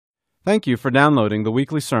Thank you for downloading the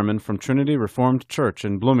weekly sermon from Trinity Reformed Church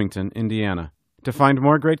in Bloomington, Indiana. To find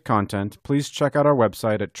more great content, please check out our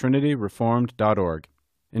website at trinityreformed.org.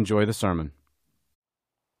 Enjoy the sermon.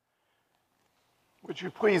 Would you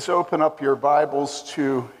please open up your Bibles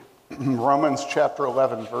to Romans chapter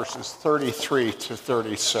 11, verses 33 to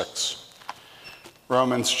 36.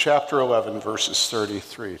 Romans chapter 11, verses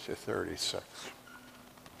 33 to 36.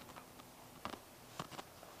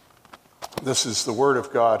 This is the Word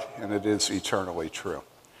of God, and it is eternally true.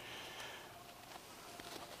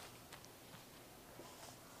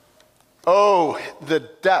 Oh, the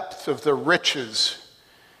depth of the riches,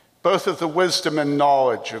 both of the wisdom and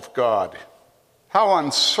knowledge of God. How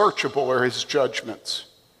unsearchable are his judgments,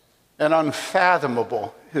 and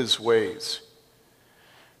unfathomable his ways.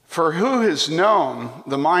 For who has known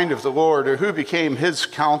the mind of the Lord, or who became his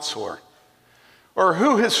counselor? Or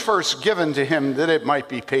who has first given to him that it might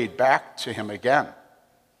be paid back to him again?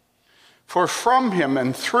 For from him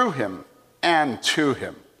and through him and to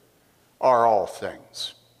him are all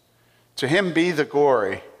things. To him be the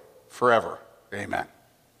glory forever. Amen.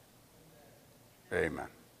 Amen.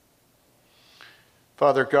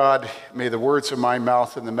 Father God, may the words of my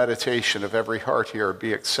mouth and the meditation of every heart here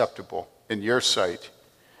be acceptable in your sight,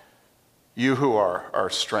 you who are our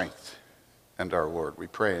strength and our Lord. We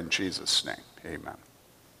pray in Jesus' name. Amen.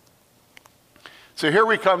 So here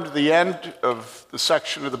we come to the end of the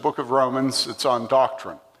section of the book of Romans. It's on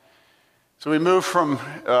doctrine. So we move from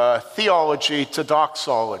theology to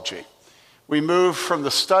doxology. We move from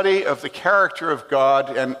the study of the character of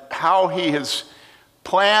God and how he has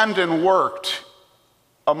planned and worked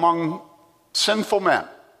among sinful men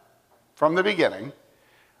from the beginning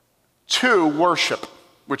to worship,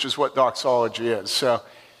 which is what doxology is. So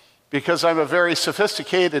because I'm a very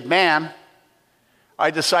sophisticated man, I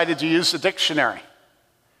decided to use the dictionary.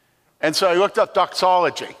 And so I looked up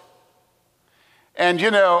doxology. And you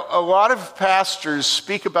know, a lot of pastors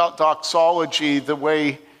speak about doxology the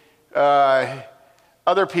way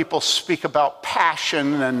other people speak about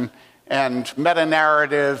passion and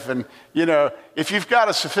meta-narrative. And you know, if you've got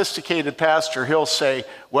a sophisticated pastor, he'll say,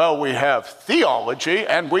 well, we have theology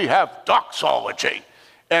and we have doxology.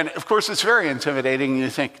 And of course, it's very intimidating. You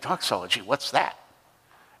think, doxology, what's that?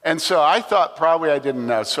 And so I thought probably I didn't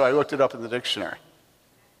know, so I looked it up in the dictionary.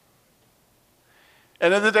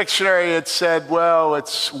 And in the dictionary it said, well,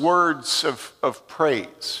 it's words of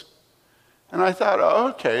praise. And I thought, oh,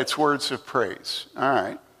 okay, it's words of praise. All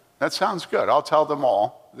right, that sounds good. I'll tell them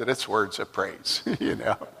all that it's words of praise, you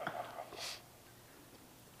know.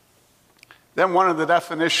 Then one of the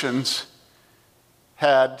definitions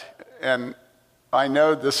had, and I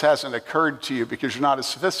know this hasn't occurred to you because you're not as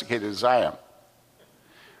sophisticated as I am.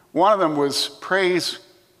 One of them was praise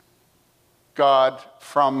God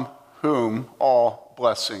from whom all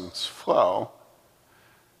blessings flow.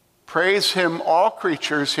 Praise him, all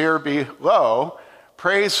creatures here below.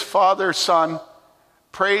 Praise Father, Son.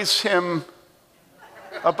 Praise him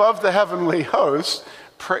above the heavenly host.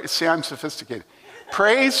 See, I'm sophisticated.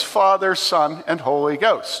 Praise Father, Son, and Holy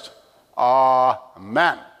Ghost.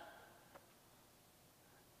 Amen.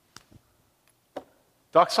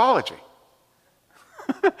 Doxology.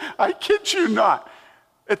 I kid you not.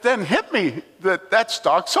 It then hit me that that's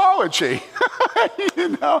doxology. You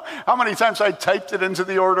know, how many times I typed it into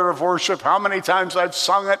the order of worship, how many times I've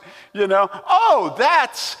sung it, you know. Oh,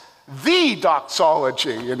 that's the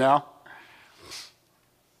doxology, you know.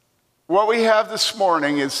 What we have this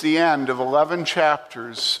morning is the end of 11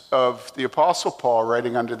 chapters of the Apostle Paul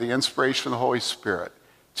writing under the inspiration of the Holy Spirit,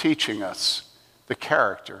 teaching us the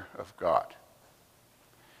character of God.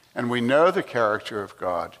 And we know the character of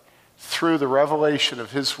God through the revelation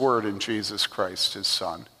of his word in Jesus Christ, his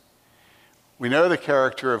Son. We know the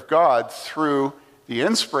character of God through the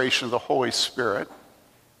inspiration of the Holy Spirit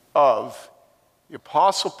of the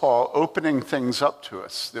Apostle Paul opening things up to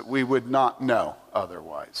us that we would not know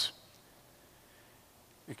otherwise.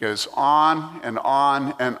 It goes on and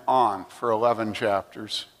on and on for 11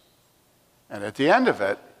 chapters. And at the end of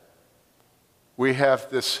it, we have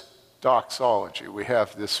this doxology. We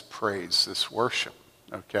have this praise, this worship,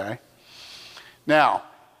 okay? Now,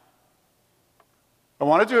 I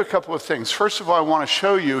want to do a couple of things. First of all, I want to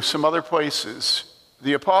show you some other places.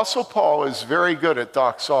 The Apostle Paul is very good at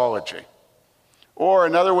doxology. Or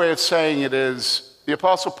another way of saying it is, the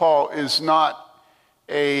Apostle Paul is not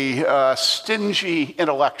a stingy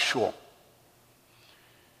intellectual.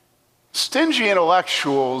 Stingy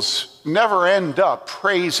intellectuals never end up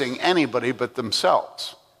praising anybody but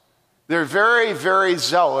themselves. They're very, very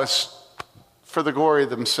zealous for the glory of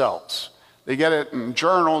themselves. They get it in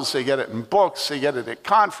journals, they get it in books, they get it at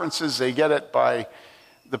conferences, they get it by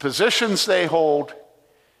the positions they hold,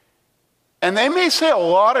 and they may say a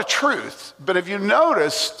lot of truth, but have you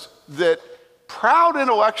noticed that proud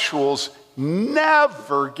intellectuals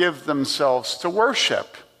never give themselves to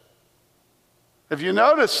worship? Have you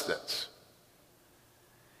noticed this?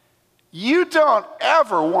 You don't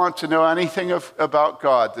ever want to know anything about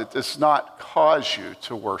God that does not cause you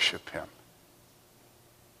to worship him.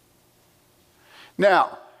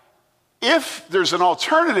 Now, if there's an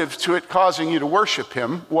alternative to it causing you to worship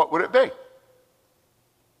him, what would it be?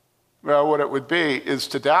 Well, what it would be is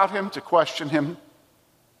to doubt him, to question him,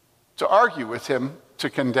 to argue with him, to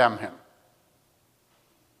condemn him.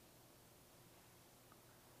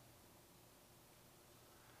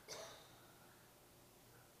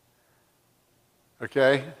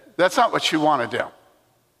 Okay? That's not what you want to do.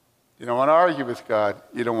 You don't want to argue with God.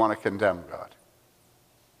 You don't want to condemn God.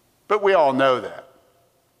 But we all know that.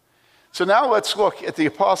 So now let's look at the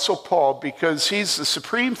Apostle Paul, because he's the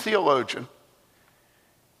supreme theologian.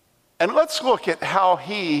 And let's look at how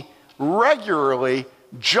he regularly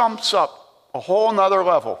jumps up a whole nother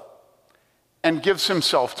level and gives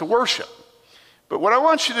himself to worship. But what I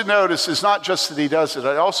want you to notice is not just that he does it,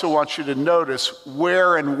 I also want you to notice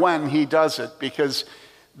where and when he does it, because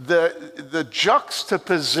the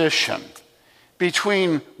juxtaposition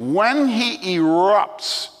between when he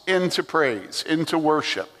erupts into praise, into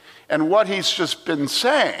worship, and what he's just been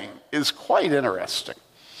saying is quite interesting.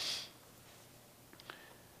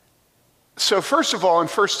 So first of all, in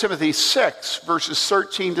 1 Timothy 6, verses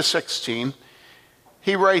 13 to 16,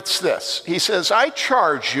 he writes this. He says, I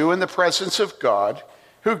charge you in the presence of God,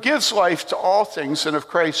 who gives life to all things, and of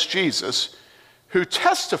Christ Jesus, who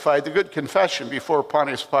testified the good confession before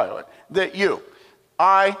Pontius Pilate, that you,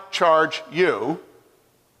 I charge you,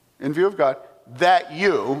 in view of God, that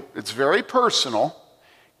you, it's very personal,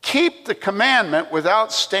 keep the commandment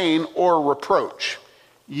without stain or reproach.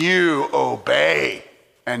 You obey,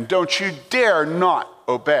 and don't you dare not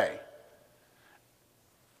obey,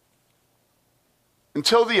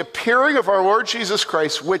 until the appearing of our Lord Jesus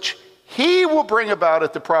Christ, which he will bring about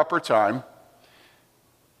at the proper time.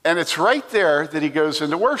 And it's right there that he goes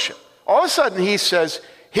into worship. All of a sudden he says,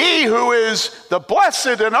 he who is the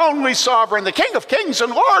blessed and only sovereign, the King of kings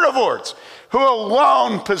and Lord of lords, who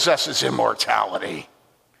alone possesses immortality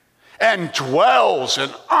and dwells in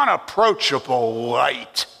unapproachable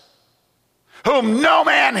light, whom no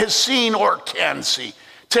man has seen or can see.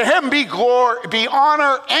 To him be glory, be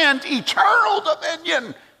honor, and eternal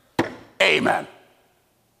dominion. Amen.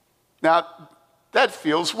 Now, that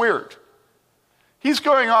feels weird. He's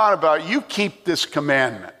going on about, you keep this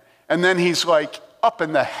commandment. And then he's like up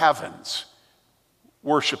in the heavens,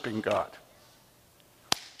 worshiping God.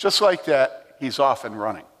 Just like that, he's off and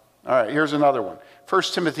running. All right, here's another one. 1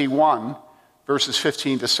 Timothy 1, verses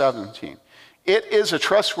 15 to 17. It is a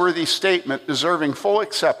trustworthy statement deserving full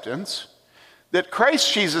acceptance that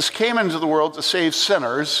Christ Jesus came into the world to save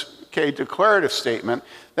sinners, okay, declarative statement.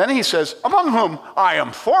 Then he says, among whom I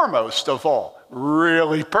am foremost of all.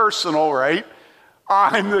 Really personal, right?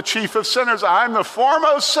 I'm the chief of sinners. I'm the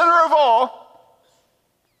foremost sinner of all.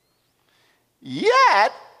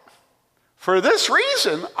 Yet, for this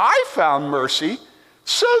reason, I found mercy,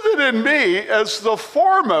 so that in me, as the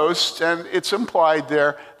foremost, and it's implied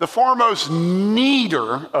there, the foremost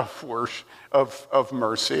needer of worship, of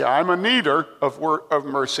mercy. I'm a needer of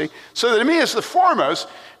mercy. So that in me as the foremost,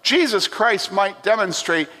 Jesus Christ might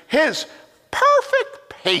demonstrate his perfect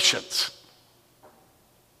patience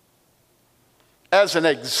as an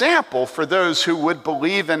example for those who would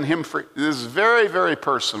believe in him. This is very, very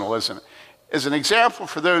personal, isn't it? As an example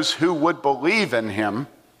for those who would believe in him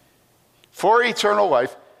for eternal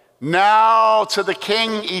life. Now to the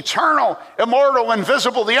King, eternal, immortal,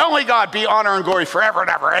 invisible, the only God, be honor and glory forever and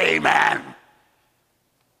ever. Amen.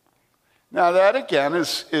 Now that again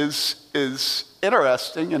is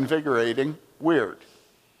interesting, invigorating, weird.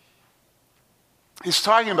 He's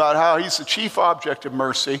talking about how he's the chief object of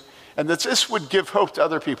mercy, and that this would give hope to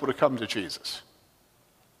other people to come to Jesus.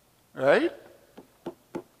 Right?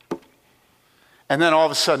 And then all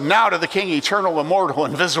of a sudden, now to the King, eternal, immortal,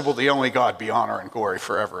 invisible, the only God, be honor and glory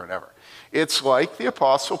forever and ever. It's like the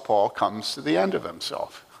Apostle Paul comes to the end of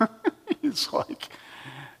himself. He's like,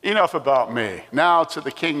 enough about me. Now to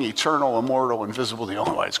the King, eternal, immortal, invisible, the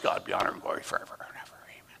only wise God, be honor and glory forever and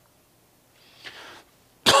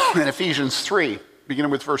ever. Amen. In Ephesians 3,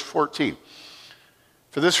 beginning with verse 14.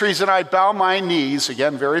 For this reason I bow my knees,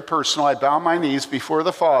 again very personal, I bow my knees before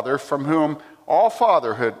the Father, from whom all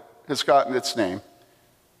fatherhood has gotten its name,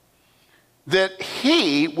 that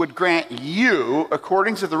he would grant you,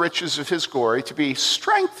 according to the riches of his glory, to be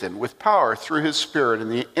strengthened with power through his Spirit in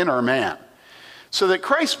the inner man, so that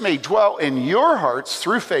Christ may dwell in your hearts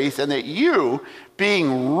through faith, and that you,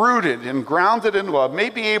 being rooted and grounded in love, may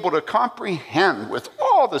be able to comprehend with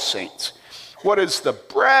all the saints what is the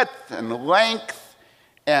breadth and length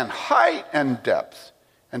and height and depth,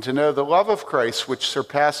 and to know the love of Christ which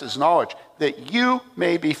surpasses knowledge, that you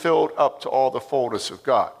may be filled up to all the fullness of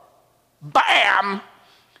God. Bam!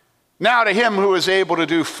 Now to him who is able to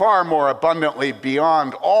do far more abundantly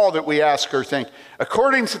beyond all that we ask or think,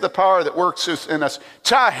 according to the power that works in us,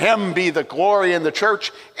 to him be the glory in the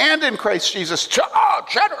church and in Christ Jesus to all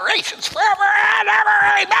generations forever and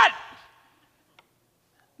ever. Amen.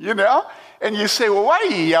 You know? And you say, well, why are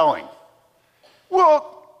you yelling?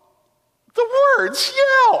 Well, the words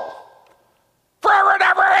yell. Forever and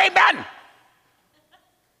ever, amen.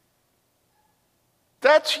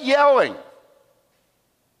 That's yelling.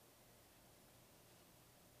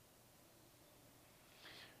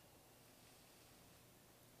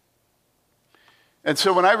 And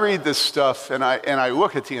so when I read this stuff and I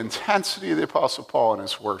look at the intensity of the Apostle Paul in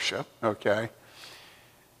his worship, okay,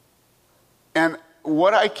 and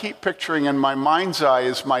what I keep picturing in my mind's eye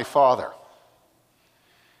is my father.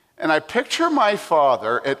 And I picture my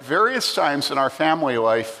father at various times in our family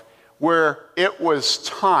life where it was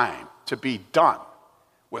time to be done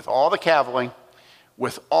with all the cavilling,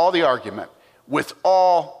 with all the argument, with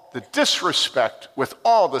all the disrespect, with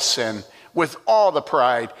all the sin, with all the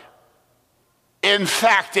pride. In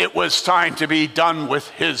fact, it was time to be done with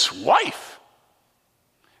his wife.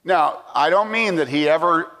 Now, I don't mean that he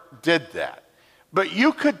ever did that, but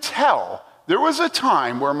you could tell there was a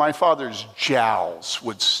time where my father's jowls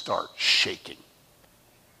would start shaking.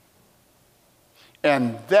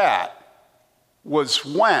 And that was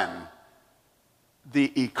when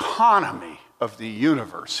the economy of the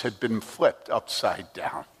universe had been flipped upside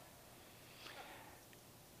down.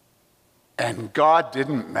 And God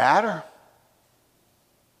didn't matter.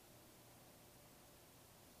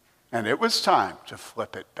 And it was time to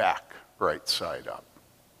flip it back right side up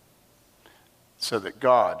so that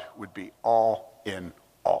God would be all in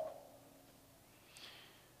all.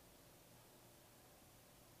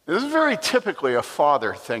 This is very typically a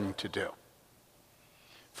father thing to do.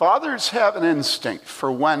 Fathers have an instinct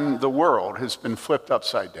for when the world has been flipped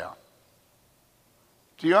upside down.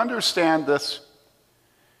 Do you understand this?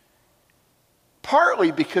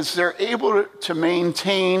 Partly because they're able to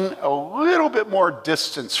maintain a little bit more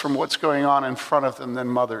distance from what's going on in front of them than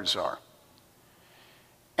mothers are.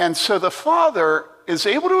 And so the father is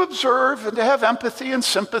able to observe and to have empathy and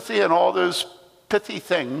sympathy and all those pithy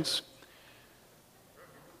things.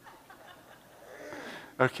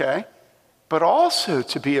 Okay? But also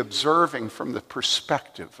to be observing from the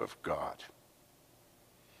perspective of God.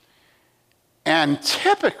 And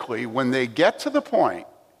typically, when they get to the point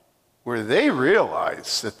where they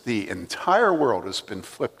realize that the entire world has been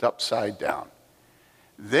flipped upside down,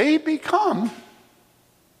 they become...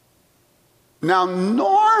 Now,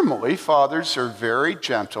 normally, fathers are very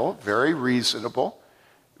gentle, very reasonable,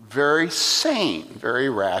 very sane, very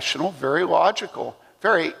rational, very logical,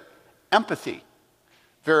 very empathy,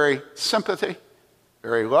 very sympathy,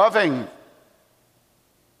 very loving,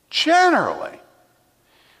 generally.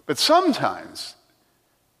 But sometimes,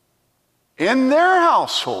 in their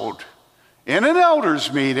household, in an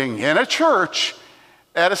elders meeting, in a church,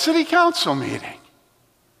 at a city council meeting,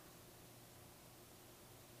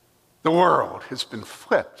 the world has been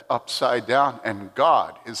flipped upside down, and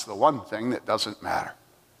God is the one thing that doesn't matter.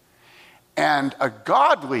 And a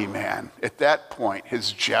godly man, at that point,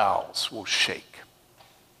 his jowls will shake.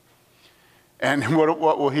 And what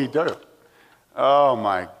will he do? Oh,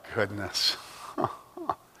 my goodness.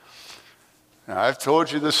 Now, I've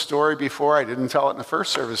told you this story before. I didn't tell it in the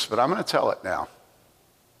first service, but I'm going to tell it now.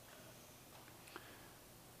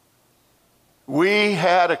 We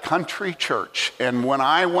had a country church, and when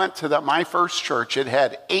I went to my first church, it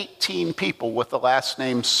had 18 people with the last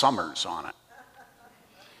name Summers on it.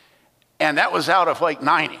 And that was out of like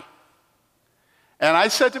 90. And I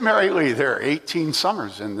said to Mary Lee, there are 18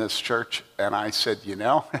 Summers in this church. And I said, you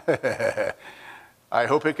know, I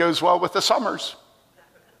hope it goes well with the Summers.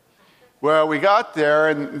 Well, we got there,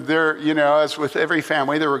 and there, you know, as with every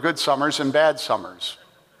family, there were good Summers and bad Summers.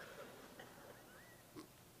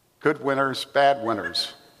 Good winters, bad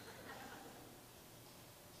winters.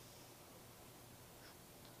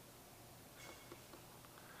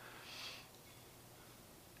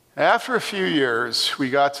 After a few years,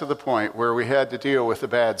 we got to the point where we had to deal with the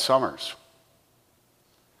bad Summers.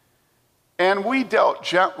 And we dealt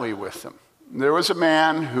gently with them. There was a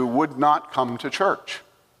man who would not come to church.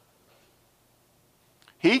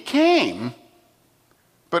 He came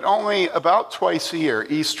but only about twice a year,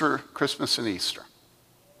 Easter, Christmas, and Easter.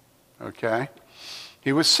 Okay?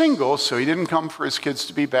 He was single, so he didn't come for his kids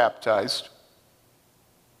to be baptized.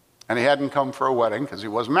 And he hadn't come for a wedding because he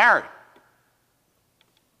wasn't married.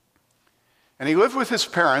 And he lived with his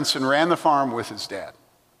parents and ran the farm with his dad.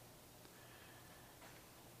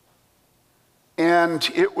 And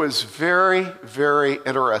it was very, very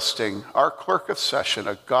interesting. Our clerk of session,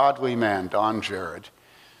 a godly man, Don Jared,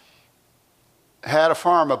 had a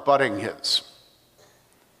farm abutting his.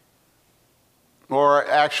 Or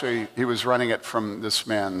actually, he was running it from this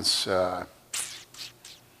man's, I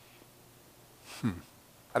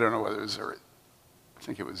don't know whether it was, I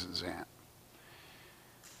think it was his aunt.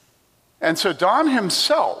 And so Don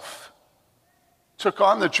himself took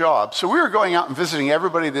on the job. So we were going out and visiting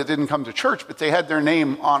everybody that didn't come to church, but they had their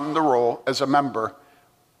name on the roll as a member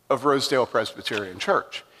of Rosedale Presbyterian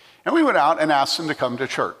Church. And we went out and asked them to come to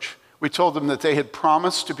church. We told them that they had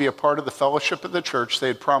promised to be a part of the fellowship of the church. They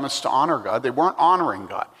had promised to honor God. They weren't honoring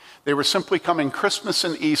God. They were simply coming Christmas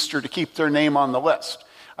and Easter to keep their name on the list.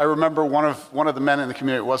 I remember one of the men in the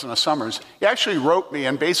community, it wasn't a Summers, he actually wrote me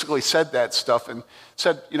and basically said that stuff and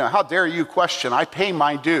said, how dare you question, I pay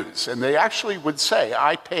my dues. And they actually would say,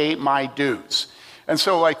 I pay my dues. And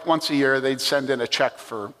so like once a year, they'd send in a check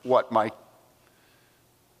for what, Mike?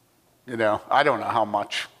 I don't know how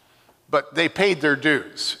much, but they paid their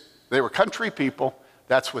dues. They were country people,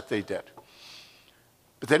 that's what they did.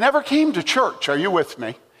 But they never came to church, are you with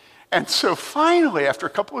me? And so finally, after a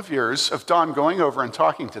couple of years of Don going over and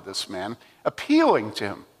talking to this man, appealing to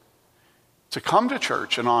him to come to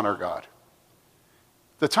church and honor God,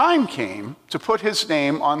 the time came to put his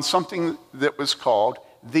name on something that was called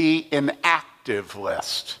the inactive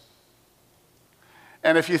list.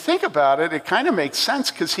 And if you think about it, it kind of makes sense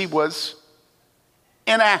because he was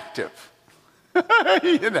inactive.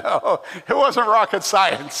 It wasn't rocket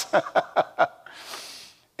science.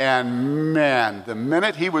 And man, the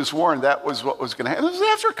minute he was warned that was what was going to happen. This was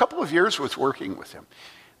after a couple of years with working with him.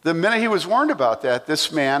 The minute he was warned about that,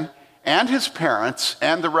 this man and his parents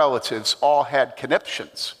and the relatives all had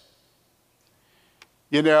conniptions.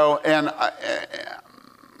 And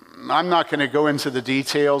I'm not going to go into the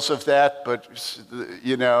details of that, but,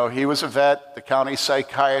 he was a vet. The county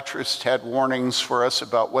psychiatrist had warnings for us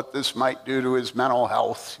about what this might do to his mental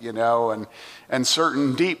health, and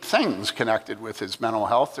certain deep things connected with his mental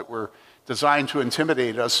health that were designed to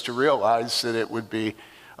intimidate us to realize that it would be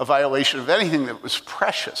a violation of anything that was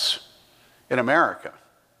precious in America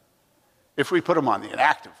if we put him on the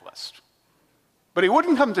inactive list. But he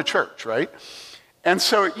wouldn't come to church, right? And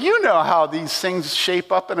so you know how these things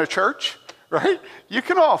shape up in a church, right? You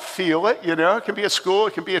can all feel it, It can be a school,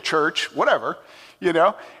 it can be a church, whatever,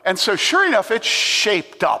 And so sure enough, it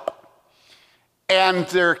shaped up. And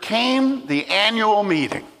there came the annual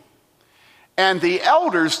meeting. And the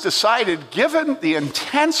elders decided, given the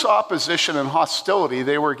intense opposition and hostility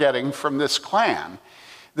they were getting from this clan,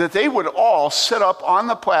 that they would all sit up on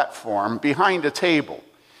the platform behind a table.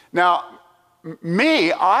 Now,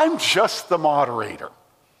 I'm just the moderator,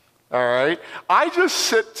 all right? I just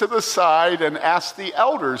sit to the side and ask the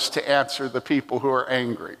elders to answer the people who are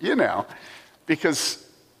angry, because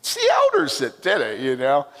it's the elders that did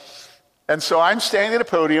it, And so I'm standing at a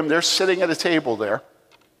podium, they're sitting at a table there,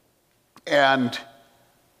 and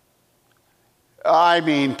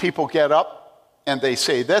people get up and they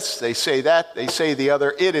say this, they say that, they say the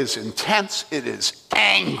other. It is intense, it is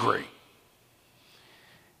angry.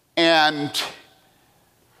 And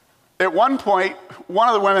at one point, one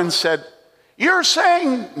of the women said, you're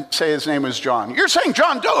saying, say his name was John, you're saying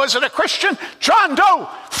John Doe isn't a Christian? John Doe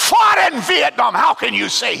fought in Vietnam. How can you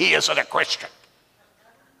say he isn't a Christian?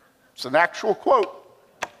 It's an actual quote.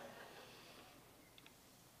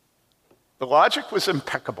 The logic was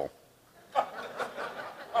impeccable.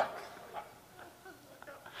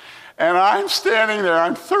 And I'm standing there,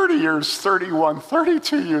 I'm 30 years, 31,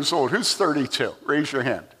 32 years old. Who's 32? Raise your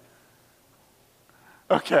hand.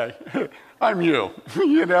 Okay, I'm you,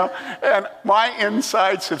 and my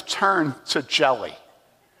insides have turned to jelly.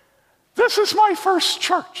 This is my first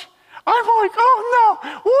church. I'm like, oh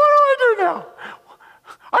no, what do I do now?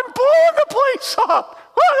 I'm blowing the place up.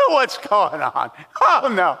 What's going on?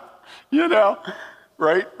 Oh no,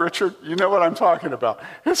 right, Richard? You know what I'm talking about.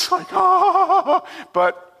 It's like, oh,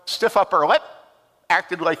 but stiff upper lip,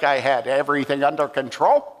 acted like I had everything under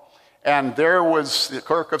control. And there was the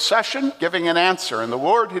clerk of session giving an answer, and the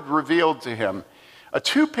Lord had revealed to him a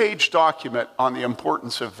 2-page document on the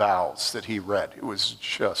importance of vows that he read. It was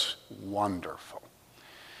just wonderful.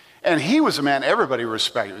 And he was a man everybody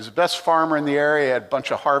respected. He was the best farmer in the area, had a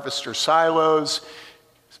bunch of harvester silos,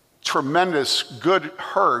 tremendous good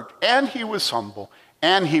herd, and he was humble,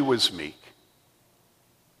 and he was meek.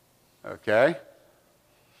 Okay?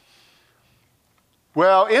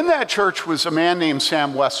 Well, in that church was a man named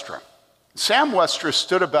Sam Westra. Sam Westra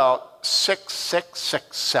stood about 6'6",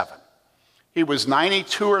 6'7". He was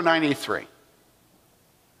 92 or 93.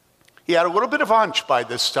 He had a little bit of a hunch by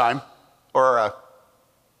this time, or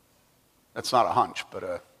that's not a hunch,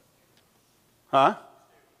 but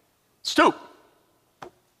stoop.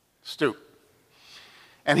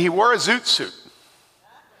 And he wore a zoot suit.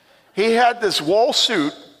 He had this wool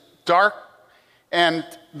suit, dark, and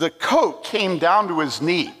the coat came down to his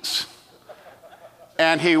knees.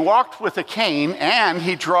 And he walked with a cane, and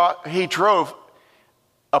he drove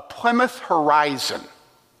a Plymouth Horizon.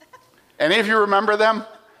 Any of you remember them?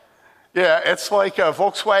 Yeah, it's like a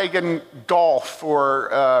Volkswagen Golf or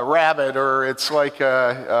a Rabbit, or it's like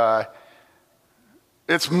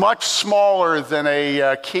it's much smaller than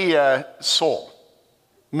a Kia Soul.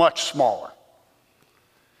 Much smaller.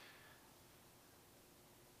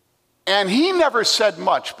 And he never said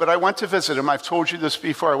much, but I went to visit him. I've told you this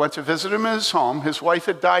before. I went to visit him in his home. His wife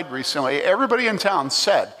had died recently. Everybody in town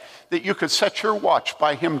said that you could set your watch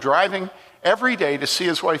by him driving every day to see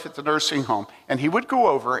his wife at the nursing home, and he would go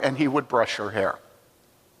over and he would brush her hair.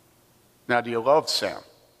 Now, do you love Sam?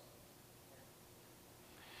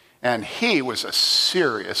 And he was a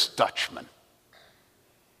serious Dutchman.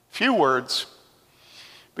 Few words,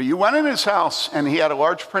 but you went in his house and he had a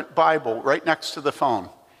large print Bible right next to the phone.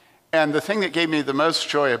 And the thing that gave me the most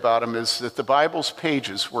joy about him is that the Bible's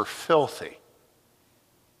pages were filthy.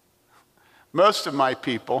 Most of my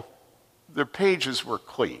people, their pages were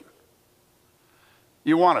clean.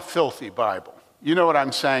 You want a filthy Bible. You know what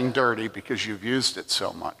I'm saying, dirty, because you've used it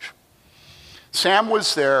so much. Sam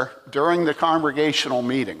was there during the congregational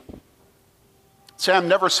meeting. Sam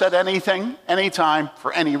never said anything, anytime,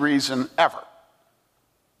 for any reason, ever.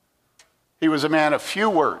 He was a man of few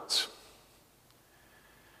words.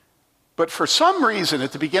 But for some reason,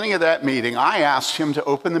 at the beginning of that meeting, I asked him to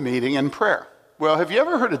open the meeting in prayer. Well, have you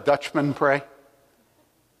ever heard a Dutchman pray?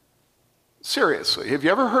 Seriously, have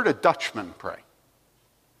you ever heard a Dutchman pray?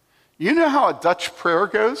 You know how a Dutch prayer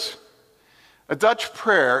goes? A Dutch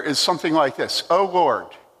prayer is something like this. Oh Lord,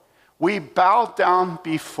 we bow down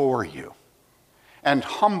before you and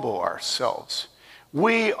humble ourselves.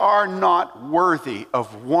 We are not worthy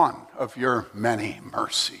of one of your many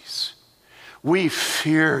mercies. We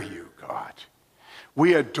fear you, God.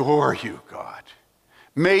 We adore you, God.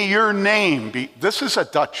 May your name be, this is a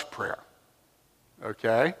Dutch prayer,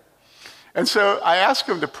 okay? And so I asked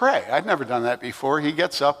him to pray. I'd never done that before. He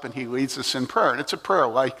gets up and he leads us in prayer, and it's a prayer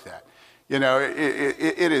like that. You know,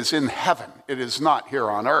 it is in heaven. It is not here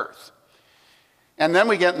on earth. And then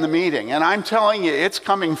we get in the meeting, and I'm telling you, it's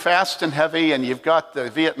coming fast and heavy, and you've got the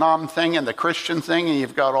Vietnam thing and the Christian thing, and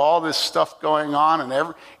you've got all this stuff going on,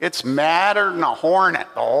 and it's madder than a hornet,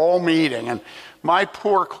 the whole meeting. And my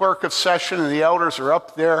poor clerk of session and the elders are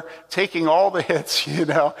up there taking all the hits, you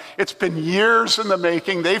know. It's been years in the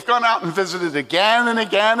making. They've gone out and visited again and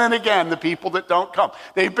again and again the people that don't come.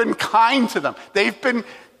 They've been kind to them.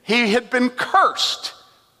 He had been cursed,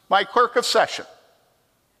 my clerk of session,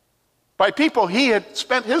 by people he had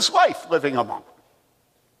spent his life living among.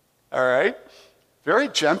 All right? Very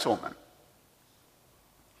gentleman.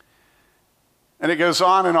 And it goes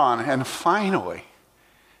on, and finally,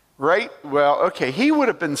 he would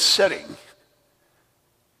have been sitting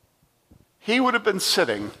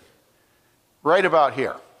right about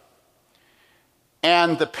here.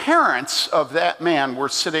 And the parents of that man were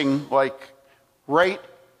sitting like right,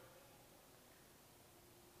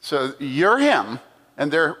 so you're him,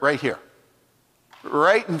 and they're right here,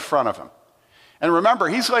 right in front of him. And remember,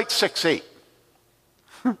 he's like 6'8".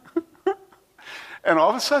 And all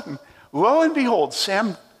of a sudden, lo and behold,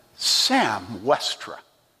 Sam Westra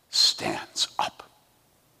stands up.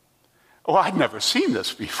 Oh, I'd never seen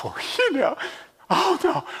this before, you know. Oh,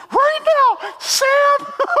 no, right now, Sam!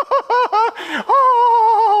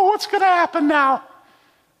 Oh, what's going to happen now?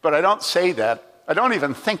 But I don't say that. I don't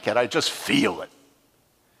even think it. I just feel it.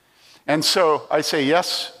 And so I say,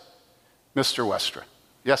 yes, Mr. Westra.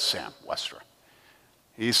 Yes, Sam Westra.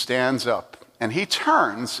 He stands up, and he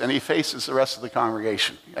turns, and he faces the rest of the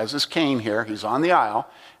congregation. He has his cane here. He's on the aisle,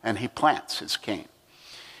 and he plants his cane.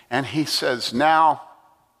 And he says, I've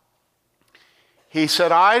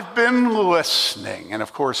been listening. And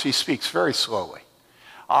of course, he speaks very slowly.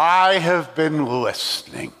 I have been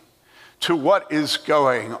listening to what is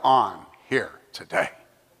going on here today.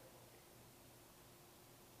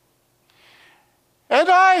 And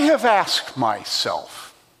I have asked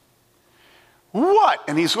myself, what,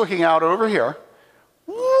 and he's looking out over here,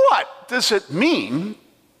 what does it mean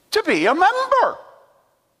to be a member?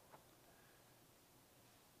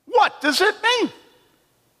 What does it mean?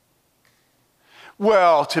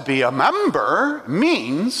 Well, to be a member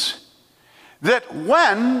means that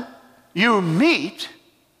when you meet,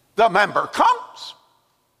 the member comes.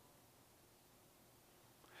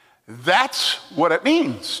 That's what it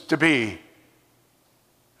means to be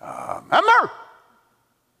a member.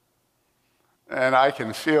 And I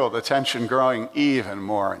can feel the tension growing even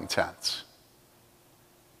more intense.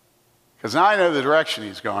 Because now I know the direction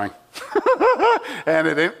he's going. And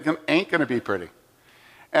it ain't going to be pretty.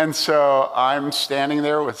 And so I'm standing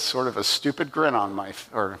there with sort of a stupid grin on my,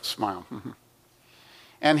 or smile.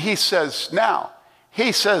 And he says,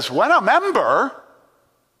 when a member,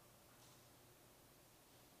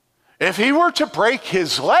 if he were to break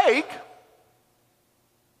his leg,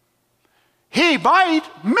 he might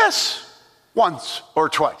miss once or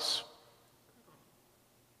twice.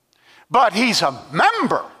 But he's a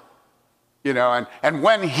member, and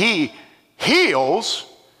when he heals,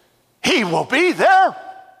 he will be there,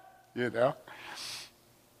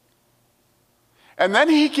 And then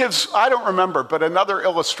he gives, I don't remember, but another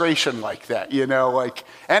illustration like that,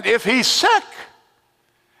 and if he's sick,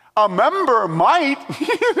 a member might,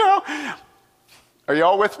 Are you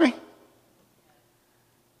all with me?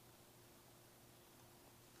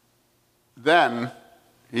 Then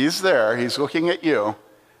he's there, he's looking at you,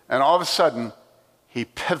 and all of a sudden he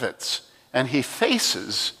pivots and he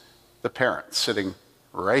faces the parent sitting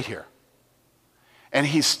right here. And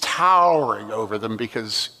he's towering over them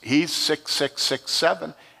because he's 6'6",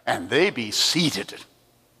 6'7", and they be seated.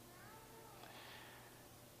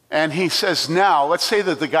 And he says, now, let's say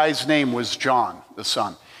that the guy's name was John, the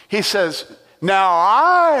son. He says, now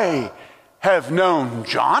I have known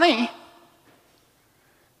Johnny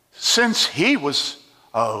since he was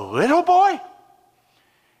a little boy.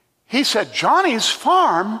 He said, Johnny's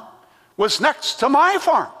farm was next to my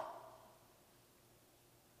farm.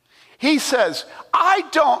 He says, I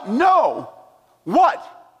don't know what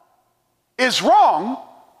is wrong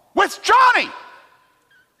with Johnny.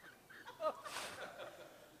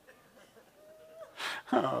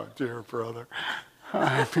 Oh, dear brother,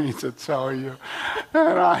 I mean to tell you.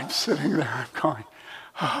 And I'm sitting there, I'm going,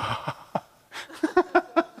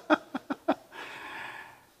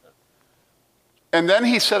 And then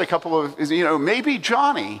he said a couple of, maybe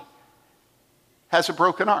Johnny has a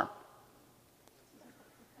broken arm.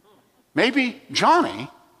 Maybe Johnny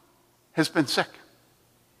has been sick.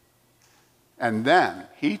 And then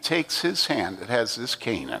he takes his hand that has this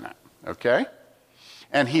cane in it, okay?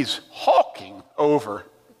 And he's hawking over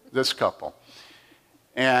this couple.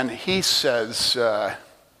 And he says,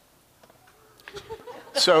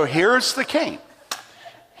 so here's the cane.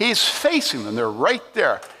 He's facing them, they're right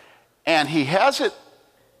there. And he has it,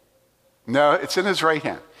 no, it's in his right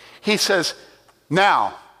hand. He says,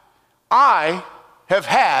 now, I have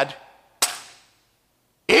had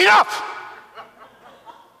enough!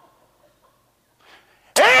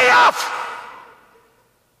 Enough!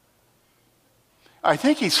 I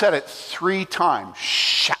think he said it 3 times,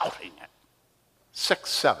 shouting it. 6,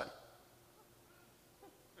 7.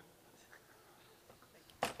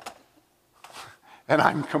 And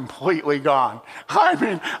I'm completely gone. I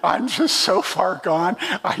mean, I'm just so far gone,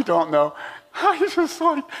 I don't know. I just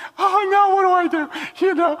like, oh no, what do I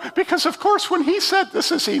do? Because of course when he said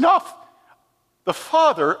this is enough, the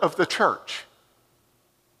father of the church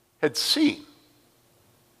had seen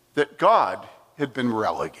that God had been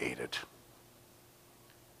relegated.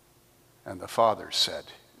 And the father said,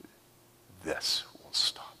 this will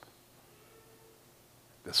stop.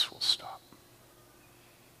 This will stop.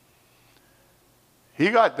 He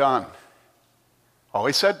got done. All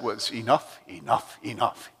he said was, enough, enough,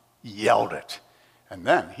 enough. He yelled it. And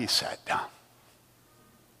then he sat down.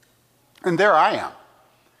 And there I am,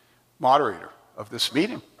 moderator of this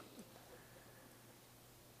meeting.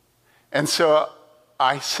 And so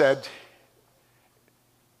I said,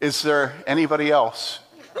 is there anybody else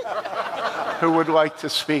who would like to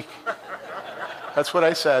speak? That's what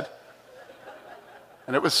I said.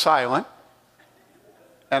 And it was silent.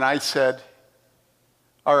 And I said,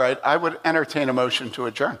 all right, I would entertain a motion to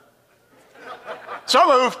adjourn. So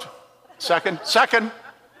moved. Second.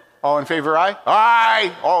 All in favor, aye?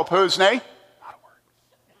 Aye. All opposed, nay? Not a word.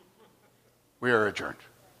 We are adjourned.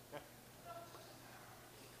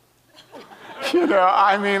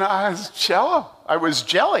 I was jello. I was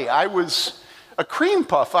jelly. I was a cream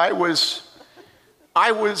puff. I was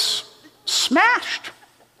smashed.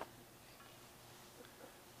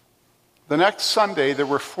 The next Sunday, there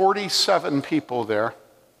were 47 people there.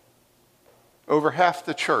 Over half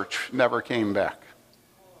the church never came back.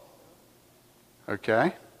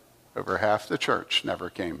 Okay? Over half the church never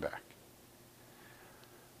came back.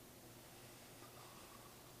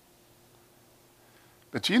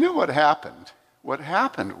 But do you know what happened? What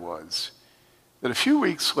happened was that a few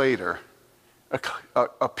weeks later,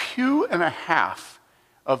 a pew and a half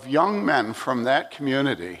of young men from that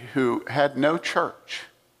community who had no church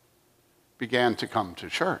began to come to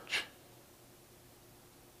church.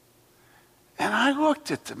 And I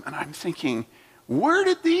looked at them and I'm thinking, where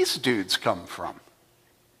did these dudes come from?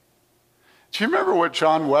 Do you remember what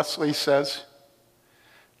John Wesley says?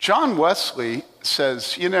 John Wesley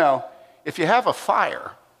says, you know, if you have a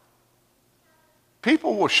fire,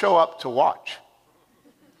 people will show up to watch.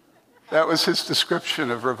 That was his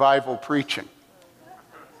description of revival preaching.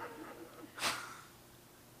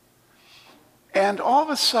 And all of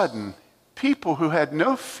a sudden, people who had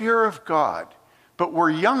no fear of God, but were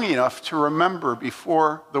young enough to remember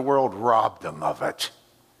before the world robbed them of it,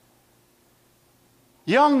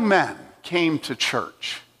 young men came to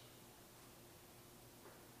church.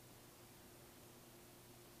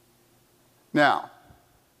 Now,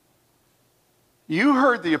 you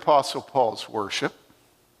heard the Apostle Paul's worship.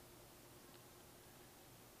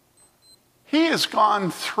 He has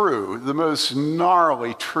gone through the most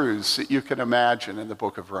gnarly truths that you can imagine in the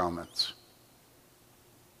book of Romans.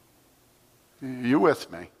 You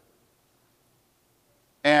with me?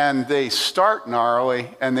 And they start gnarly,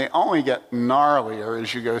 and they only get gnarlier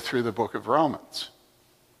as you go through the book of Romans.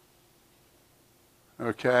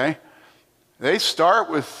 Okay? They start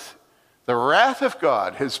with the wrath of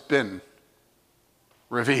God has been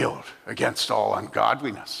revealed against all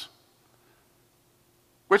ungodliness.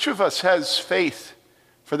 Which of us has faith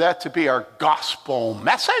for that to be our gospel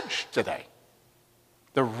message today?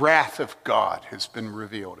 The wrath of God has been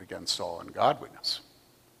revealed against all ungodliness.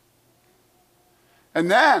 And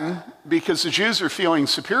then, because the Jews are feeling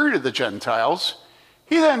superior to the Gentiles,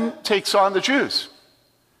 he then takes on the Jews.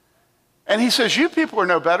 And he says, you people are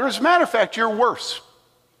no better. As a matter of fact, you're worse.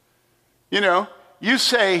 You know, you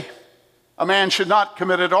say a man should not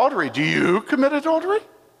commit adultery. Do you commit adultery?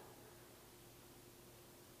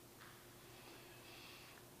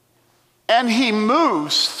 And he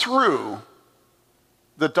moves through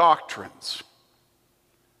the doctrines.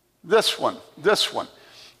 This one.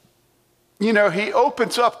 You know, he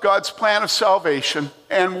opens up God's plan of salvation.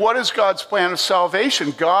 And what is God's plan of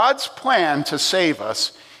salvation? God's plan to save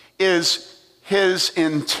us is his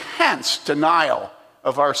intense denial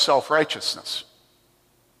of our self-righteousness.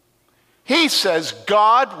 He says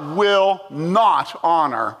God will not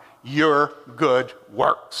honor your good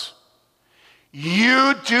works.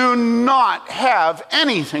 You do not have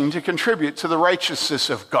anything to contribute to the righteousness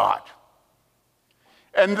of God.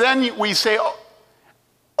 And then we say, oh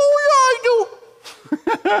yeah, I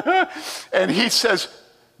do. And he says,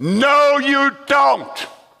 no, you don't.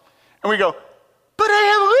 And we go, but I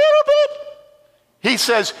have a little bit. He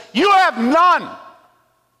says, you have none.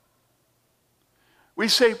 We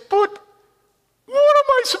say, but what am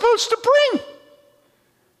I supposed to bring?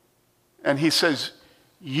 And he says,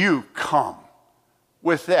 you come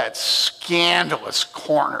with that scandalous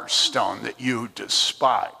cornerstone that you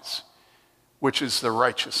despise, which is the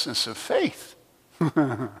righteousness of faith.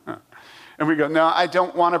 And we go, no, I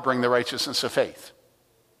don't want to bring the righteousness of faith.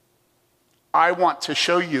 I want to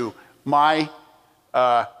show you my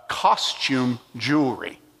costume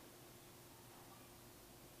jewelry.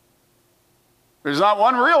 There's not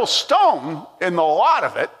one real stone in the lot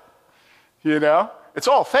of it, you know. It's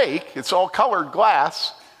all fake. It's all colored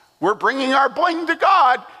glass. We're bringing our bling to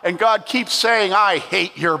God, and God keeps saying, I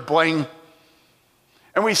hate your bling.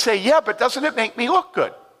 And we say, yeah, but doesn't it make me look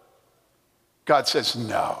good? God says,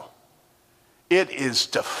 no. It is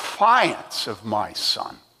defiance of my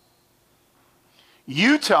son.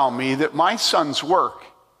 You tell me that my son's work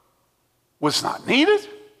was not needed?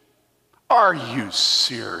 Are you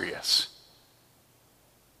serious?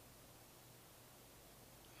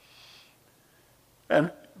 And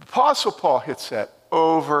Apostle Paul hits that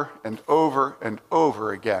over and over and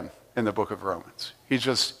over again in the book of Romans. He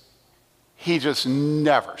just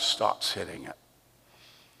never stops hitting it.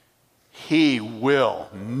 He will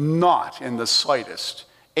not in the slightest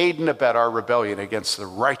aid and abet our rebellion against the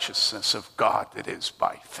righteousness of God that is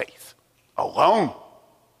by faith. Alone.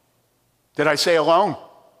 Did I say alone?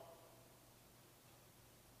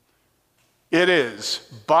 It is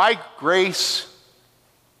by grace,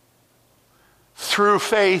 through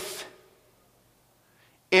faith,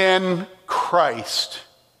 in Christ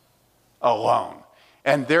alone.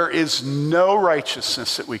 And there is no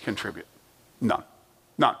righteousness that we contribute. None.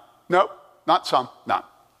 None. Nope. Not some. None.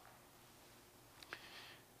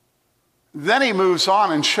 Then he moves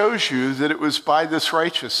on and shows you that it was by this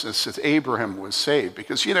righteousness that Abraham was saved.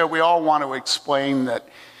 Because, we all want to explain that,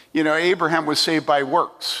 Abraham was saved by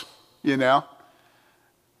works,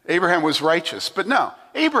 Abraham was righteous. But no,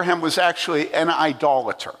 Abraham was actually an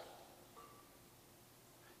idolater.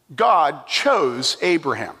 God chose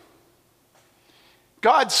Abraham.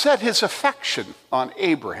 God set his affection on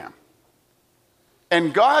Abraham.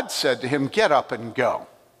 And God said to him, get up and go.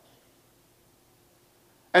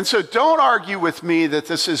 And so don't argue with me that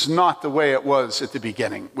this is not the way it was at the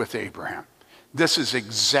beginning with Abraham. This is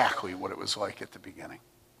exactly what it was like at the beginning.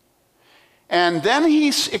 And then he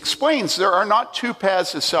explains there are not two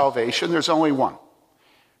paths of salvation, there's only one.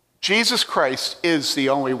 Jesus Christ is the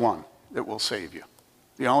only one that will save you.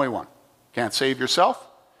 The only one. Can't save yourself.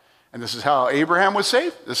 And this is how Abraham was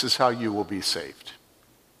saved. This is how you will be saved.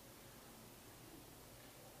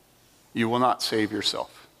 You will not save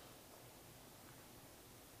yourself.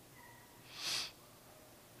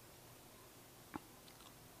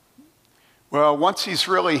 Well, once he's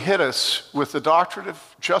really hit us with the doctrine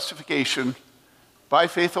of justification by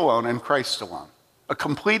faith alone in Christ alone, a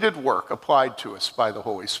completed work applied to us by the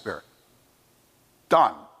Holy Spirit.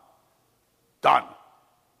 Done. Done.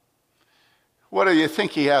 What do you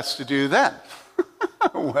think he has to do then?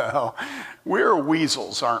 Well, we're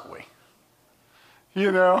weasels, aren't we?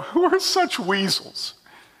 We're such weasels.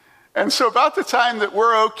 And so about the time that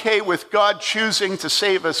we're okay with God choosing to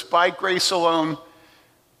save us by grace alone,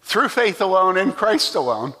 through faith alone, in Christ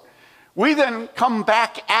alone, we then come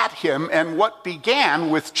back at him, and what began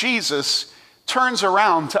with Jesus turns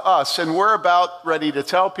around to us, and we're about ready to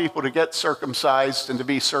tell people to get circumcised and to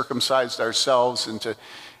be circumcised ourselves,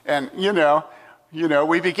 and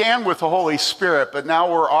we began with the Holy Spirit, but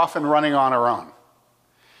now we're off and running on our own.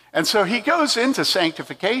 And so he goes into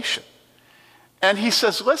sanctification, and he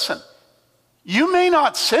says, listen, you may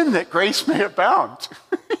not sin that grace may abound,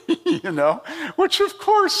 which of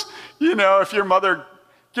course, if your mother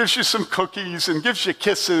gives you some cookies and gives you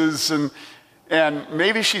kisses and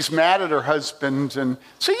maybe she's mad at her husband, and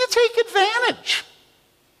so you take advantage.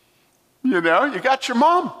 You got your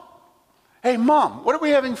mom. Hey, Mom, what are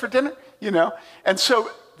we having for dinner? And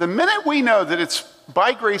so the minute we know that it's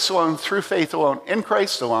by grace alone, through faith alone, in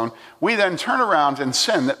Christ alone, we then turn around and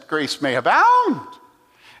sin that grace may abound.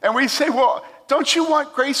 And we say, well, don't you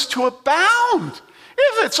want grace to abound?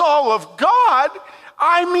 If it's all of God,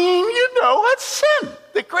 let's sin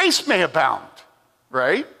that grace may abound,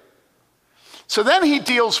 right? So then he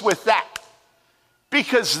deals with that,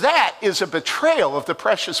 because that is a betrayal of the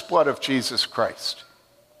precious blood of Jesus Christ.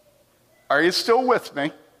 Are you still with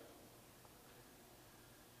me?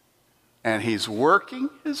 And he's working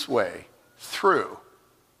his way through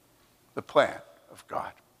the plan of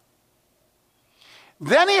God.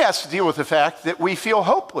 Then he has to deal with the fact that we feel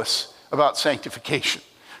hopeless about sanctification.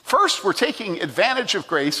 First, we're taking advantage of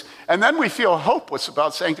grace, and then we feel hopeless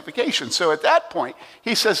about sanctification. So at that point,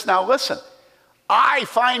 he says, now listen, I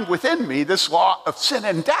find within me this law of sin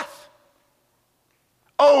and death.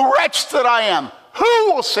 Oh, wretch that I am,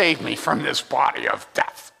 who will save me from this body of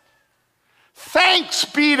death? Thanks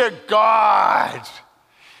be to God.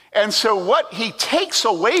 And so what he takes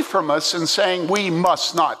away from us in saying we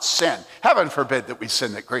must not sin, heaven forbid that we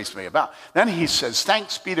sin that grace may abound, then he says,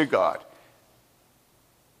 thanks be to God,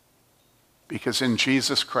 because in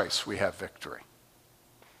Jesus Christ we have victory.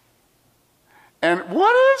 And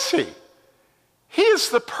what is he? He is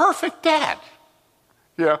the perfect dad.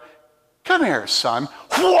 Come here, son.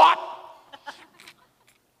 What?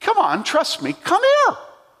 Come on, trust me. Come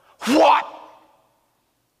here. What?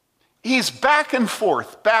 He's back and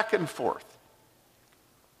forth, back and forth.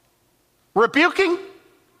 Rebuking,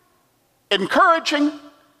 encouraging,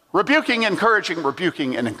 rebuking, encouraging,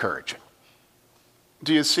 rebuking, and encouraging.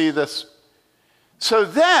 Do you see this? So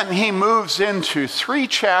then he moves into 3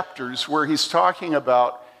 chapters where he's talking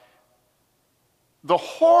about the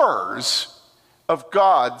horrors of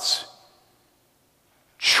God's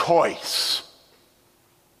choice.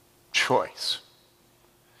 Choice.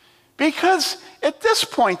 Because at this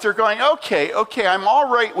point they're going, okay, I'm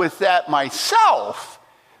all right with that myself,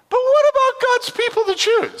 but what about God's people, the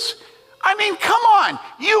Jews? Come on.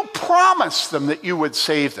 You promised them that you would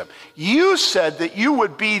save them. You said that you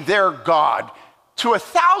would be their God to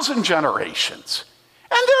 1,000 generations,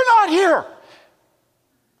 and they're not here.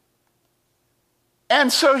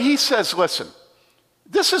 And so he says, listen,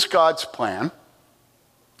 this is God's plan,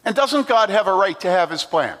 and doesn't God have a right to have his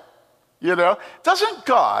plan? Doesn't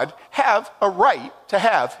God have a right to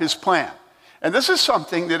have his plan? And this is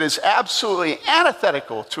something that is absolutely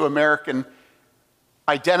antithetical to American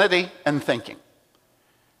identity and thinking.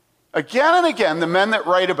 Again and again, the men that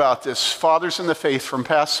write about this, fathers in the faith from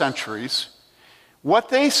past centuries, what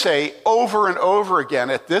they say over and over again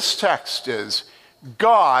at this text is,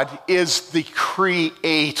 God is the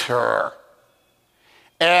creator.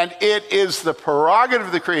 And it is the prerogative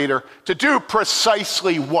of the creator to do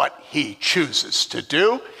precisely what he chooses to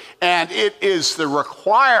do. And it is the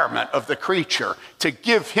requirement of the creature to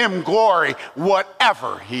give him glory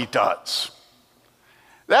whatever he does.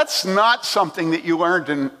 That's not something that you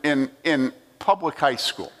learned in public high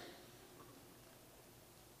school.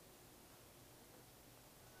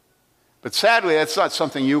 But sadly, that's not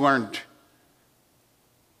something you learned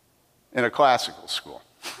in a classical school.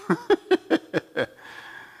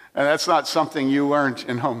 And that's not something you learned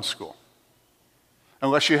in homeschool.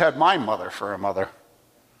 Unless you had my mother for a mother.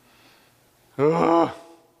 Who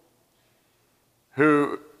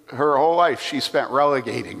her whole life she spent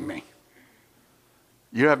relegating me.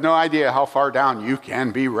 You have no idea how far down you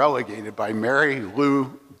can be relegated by Mary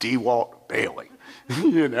Lou DeWalt Bailey.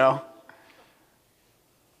 You know?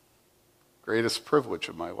 Greatest privilege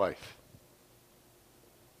of my life.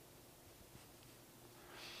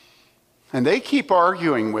 And they keep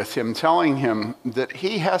arguing with him, telling him that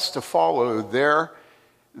he has to follow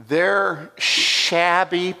their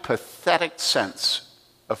shabby, pathetic sense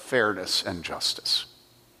of fairness and justice.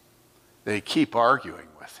 They keep arguing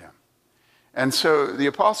with him. And so the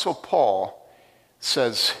Apostle Paul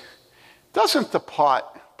says, doesn't the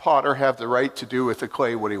potter have the right to do with the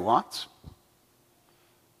clay what he wants?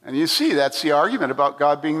 And you see, that's the argument about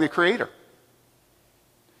God being the creator.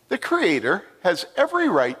 The creator has every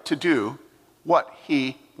right to do what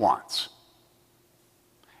he wants.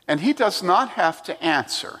 And he does not have to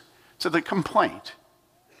answer to the complaint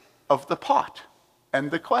of the pot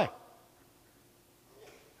and the clay.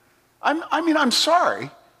 I'm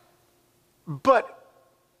sorry, but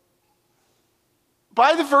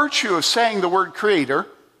by the virtue of saying the word creator,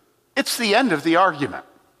 it's the end of the argument.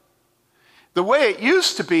 The way it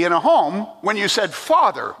used to be in a home, when you said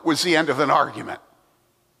father was the end of an argument.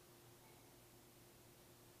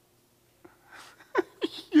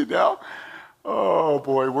 You know? Oh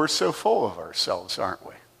boy, we're so full of ourselves, aren't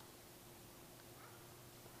we?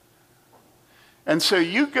 And so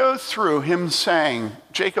you go through him saying,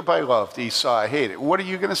 Jacob I loved, Esau I hated. What are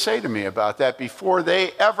you going to say to me about that before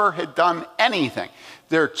they ever had done anything?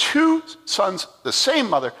 They're two sons, the same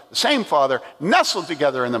mother, the same father, nestled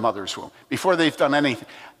together in the mother's womb before they've done anything.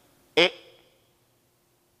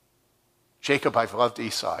 Jacob I've loved,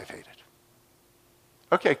 Esau I've hated.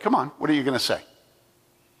 Okay, come on, what are you going to say?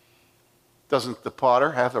 Doesn't the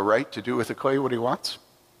potter have the right to do with the clay what he wants?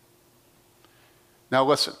 Now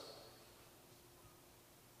listen.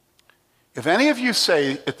 If any of you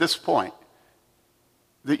say at this point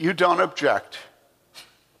that you don't object,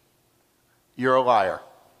 you're a liar.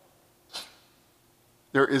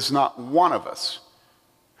 There is not one of us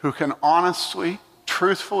who can honestly,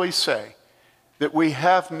 truthfully say that we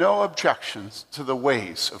have no objections to the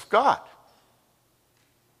ways of God.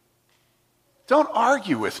 Don't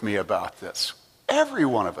argue with me about this. Every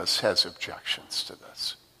one of us has objections to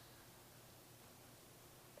this.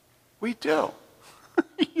 We do.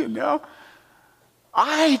 You know?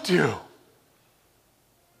 I do.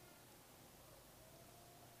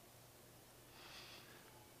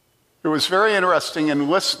 It was very interesting in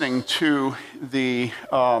listening to the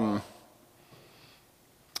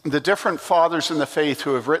different fathers in the faith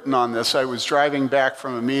who have written on this. I was driving back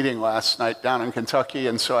from a meeting last night down in Kentucky,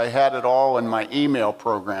 and so I had it all in my email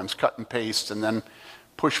programs, cut and paste, and then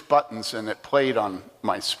push buttons, and it played on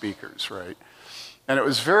my speakers, right? And it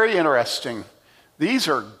was very interesting. These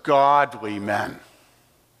are godly men.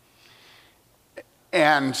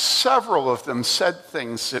 And several of them said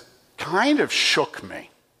things that kind of shook me.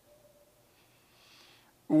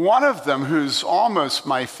 One of them, who's almost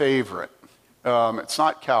my favorite, it's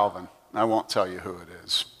not Calvin, I won't tell you who it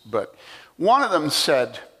is, but one of them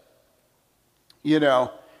said, you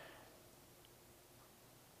know,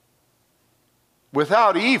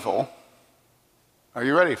 without evil, are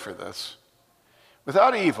you ready for this?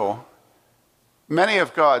 Without evil, many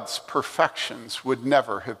of God's perfections would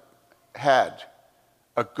never have had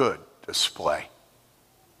a good display.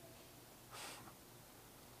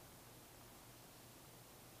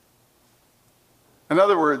 In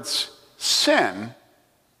other words, sin,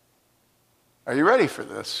 are you ready for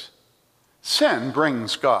this? Sin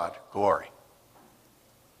brings God glory.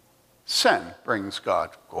 Sin brings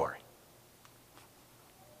God glory.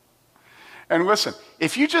 And listen,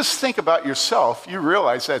 if you just think about yourself, you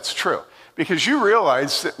realize that's true. Because you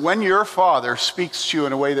realize that when your father speaks to you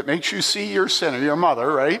in a way that makes you see your sin, or your mother,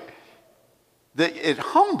 right? That it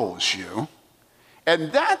humbles you,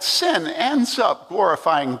 And that sin ends up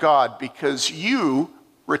glorifying God because you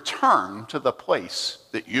return to the place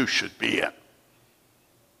that you should be in.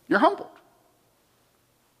 You're humbled.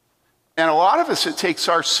 And a lot of us, it takes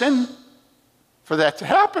our sin for that to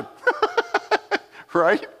happen.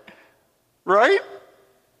 Right? Right?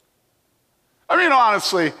 I mean,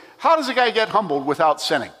 honestly, how does a guy get humbled without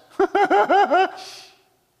sinning?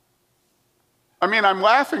 I mean, I'm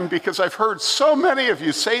laughing because I've heard so many of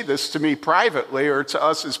you say this to me privately or to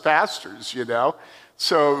us as pastors,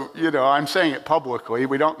 So, I'm saying it publicly.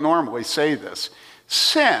 We don't normally say this.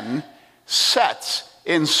 Sin sets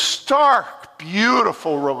in stark,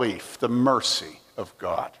 beautiful relief the mercy of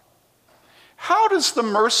God. How does the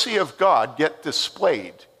mercy of God get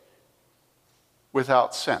displayed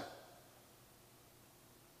without sin?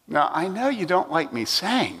 Now, I know you don't like me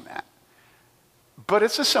saying that, but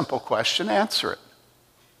it's a simple question. Answer it.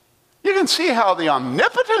 You can see how the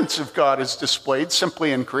omnipotence of God is displayed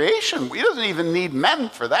simply in creation. He doesn't even need men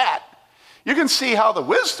for that. You can see how the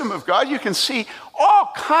wisdom of God, you can see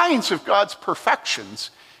all kinds of God's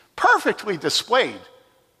perfections perfectly displayed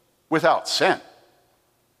without sin.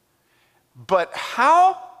 But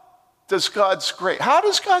how does God's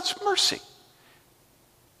mercy?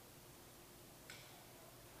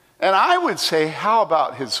 And I would say, how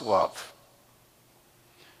about his love?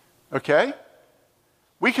 Okay?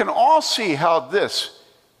 We can all see how this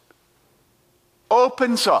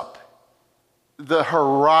opens up the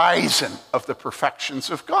horizon of the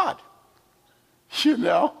perfections of God.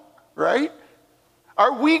 Right?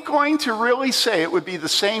 Are we going to really say it would be the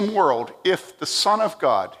same world if the Son of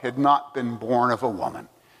God had not been born of a woman,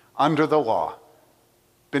 under the law,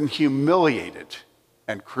 been humiliated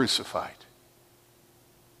and crucified?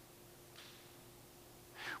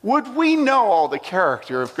 Would we know all the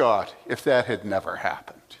character of God if that had never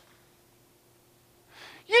happened?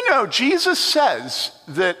 Jesus says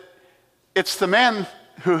that it's the man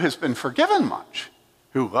who has been forgiven much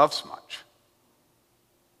who loves much.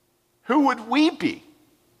 Who would we be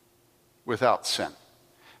without sin?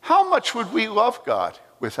 How much would we love God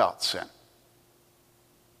without sin?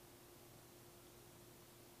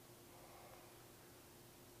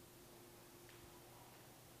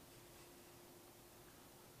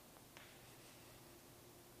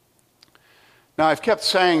 Now, I've kept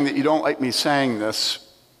saying that you don't like me saying this,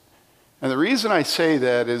 and the reason I say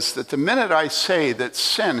that is that the minute I say that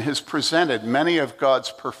sin has presented many of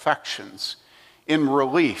God's perfections in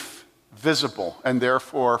relief, visible, and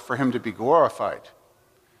therefore for him to be glorified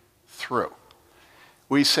through,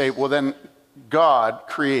 we say, well, then God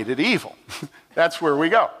created evil. That's where we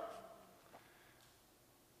go.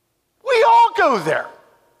 We all go there.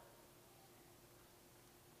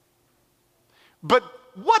 But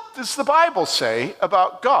what does the Bible say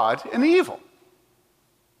about God and evil?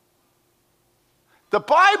 The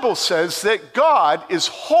Bible says that God is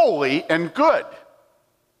holy and good.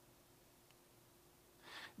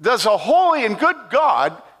 Does a holy and good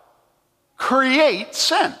God create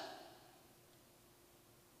sin?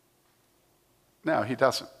 No, he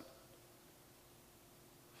doesn't.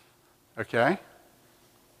 Okay?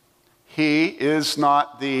 He is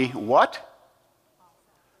not the what?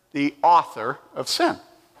 The author of sin.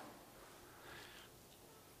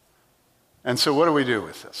 And so what do we do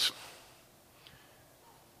with this?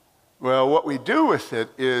 Well, what we do with it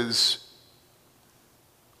is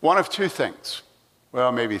one of two things.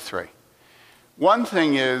 Well, maybe three. One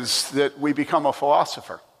thing is that we become a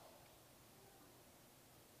philosopher.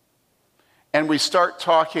 And we start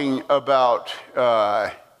talking about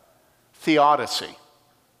theodicy.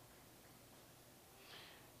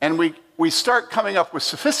 And we start coming up with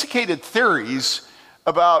sophisticated theories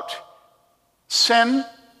about sin,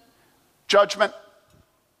 judgment,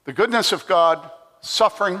 the goodness of God,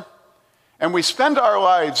 suffering, and we spend our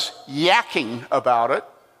lives yakking about it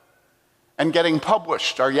and getting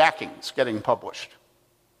published. Our yacking's getting published.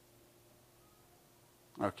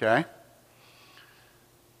 Okay?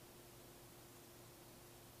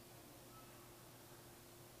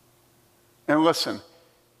 And listen,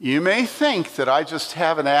 you may think that I just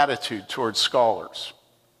have an attitude towards scholars.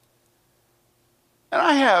 And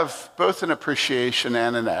I have both an appreciation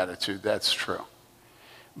and an attitude, that's true.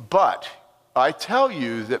 But I tell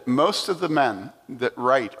you that most of the men that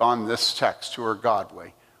write on this text who are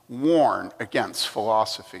godly warn against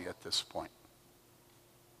philosophy at this point.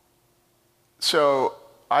 So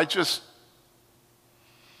I'm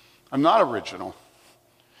not original.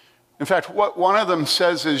 In fact, what one of them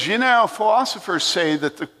says is, philosophers say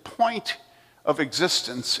that the point of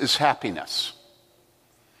existence is happiness.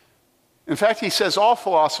 In fact, he says all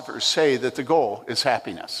philosophers say that the goal is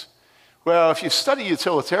happiness. Well, if you study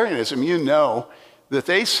utilitarianism, you know that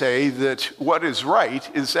they say that what is right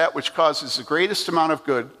is that which causes the greatest amount of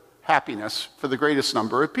good, happiness, for the greatest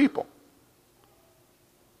number of people.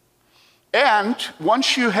 And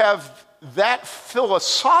once you have that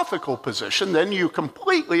philosophical position, then you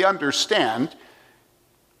completely understand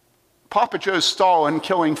Papa Joe Stalin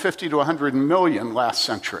killing 50 to 100 million last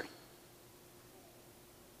century.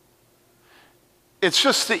 It's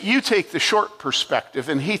just that you take the short perspective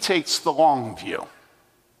and he takes the long view.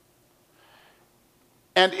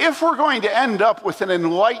 And if we're going to end up with an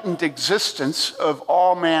enlightened existence of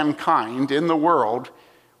all mankind in the world,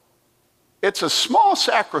 it's a small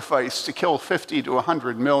sacrifice to kill 50 to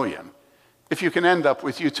 100 million if you can end up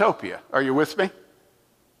with utopia. Are you with me?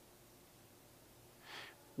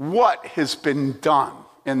 What has been done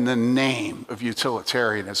in the name of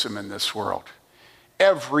utilitarianism in this world?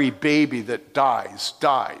 Every baby that dies,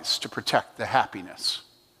 dies to protect the happiness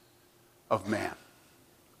of man.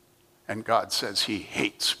 And God says he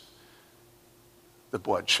hates the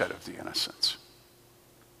bloodshed of the innocents.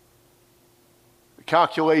 The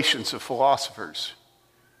calculations of philosophers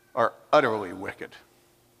are utterly wicked.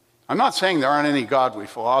 I'm not saying there aren't any godly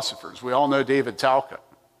philosophers. We all know David Talcott.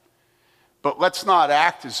 But let's not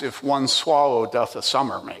act as if one swallow doth a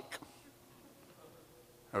summer make.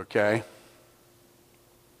 Okay?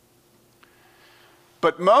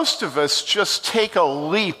 But most of us just take a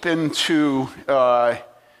leap into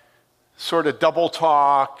sort of double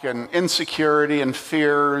talk and insecurity and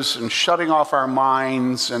fears and shutting off our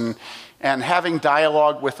minds and having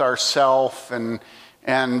dialogue with ourselves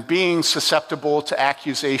and being susceptible to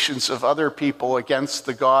accusations of other people against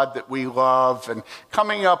the God that we love and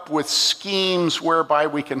coming up with schemes whereby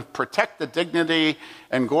we can protect the dignity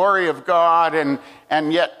and glory of God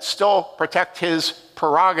and yet still protect his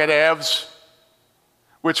prerogatives,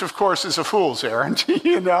 which of course is a fool's errand,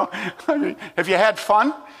 you know. I mean, have you had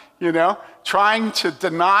fun, you know, trying to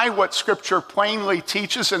deny what Scripture plainly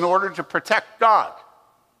teaches in order to protect God?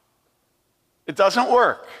 It doesn't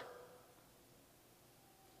work.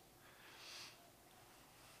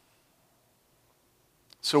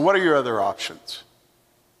 So what are your other options?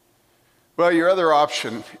 Well, your other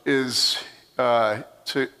option is to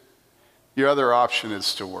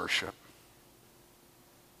worship.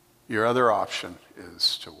 Your other option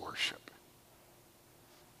is to worship.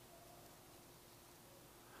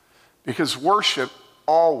 Because worship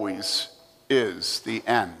always is the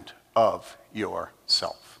end of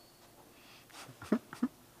yourself.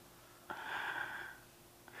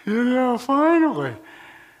 You know, finally,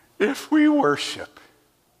 if we worship,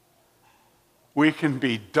 we can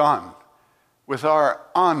be done with our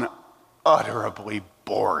unutterably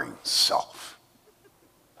boring self.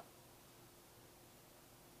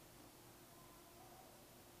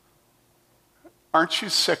 Aren't you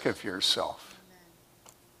sick of yourself?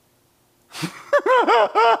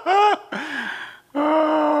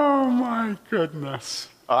 Oh my goodness,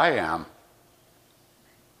 I am.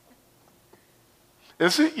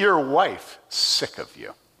 Isn't your wife sick of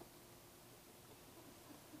you?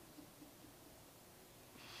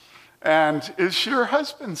 And is your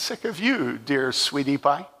husband sick of you, dear sweetie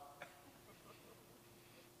pie?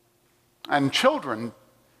 And children,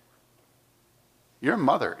 your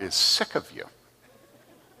mother is sick of you.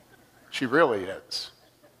 She really is.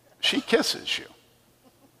 She kisses you.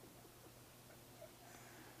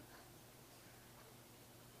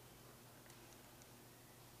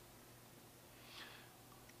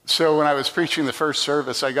 So when I was preaching the first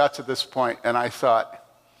service, I got to this point and I thought,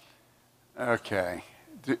 okay,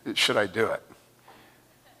 should I do it?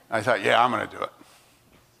 I thought, yeah, I'm going to do it.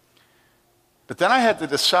 But then I had to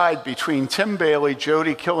decide between Tim Bailey,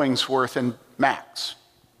 Jody Killingsworth, and Max.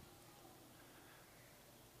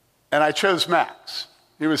 And I chose Max.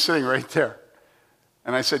 He was sitting right there.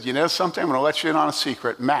 And I said, you know something? I'm going to let you in on a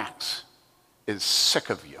secret. Max is sick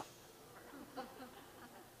of you.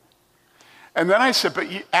 And then I said,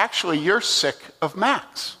 but you're sick of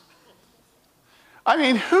Max. I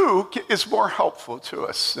mean, who is more helpful to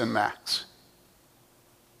us than Max?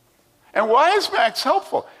 And why is Max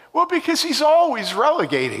helpful? Well, because he's always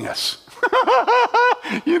relegating us.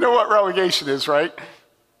 You know what relegation is, right?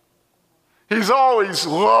 He's always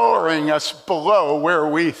lowering us below where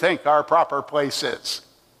we think our proper place is.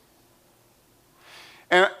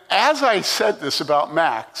 And as I said this about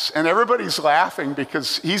Max, and everybody's laughing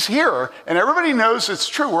because he's here, and everybody knows it's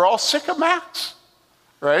true. We're all sick of Max,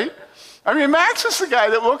 right? I mean, Max is the guy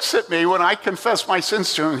that looks at me when I confess my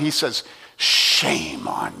sins to him, and he says, shame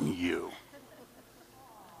on you.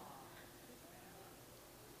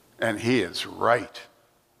 And he is right.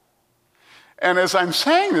 And as I'm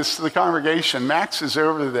saying this to the congregation, Max is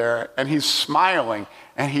over there, and he's smiling,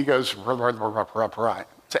 And he goes,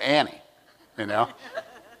 to Annie, you know.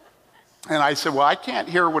 And I said, well, I can't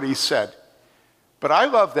hear what he said, but I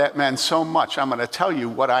love that man so much, I'm going to tell you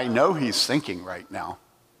what I know he's thinking right now.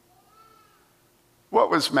 What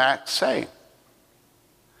was Max saying?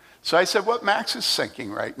 So I said, what Max is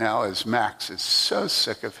thinking right now is Max is so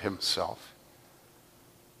sick of himself.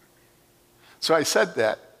 So I said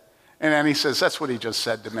that, and then he says, that's what he just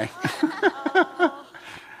said to me.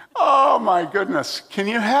 Oh my goodness. Can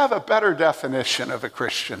you have a better definition of a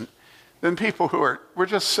Christian than people we're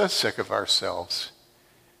just so sick of ourselves?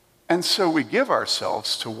 And so we give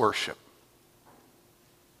ourselves to worship.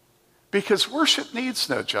 Because worship needs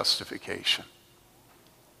no justification.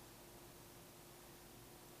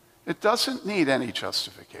 It doesn't need any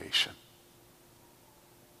justification.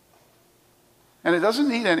 And it doesn't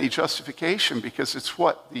need any justification because it's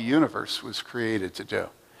what the universe was created to do.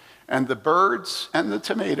 And the birds and the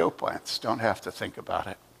tomato plants don't have to think about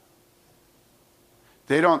it.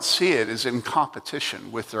 They don't see it as in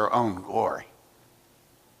competition with their own glory.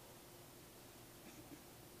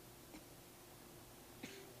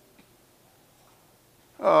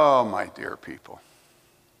 Oh, my dear people.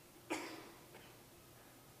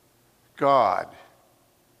 God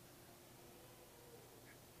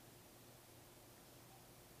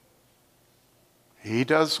He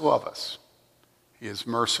does love us. He is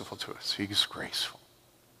merciful to us. He is graceful.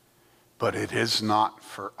 But it is not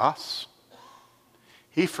for us.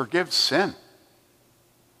 He forgives sin.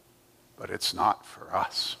 But it's not for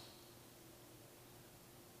us.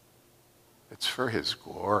 It's for His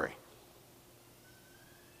glory.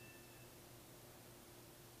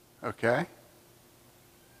 Okay?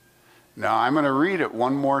 Now I'm going to read it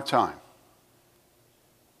one more time.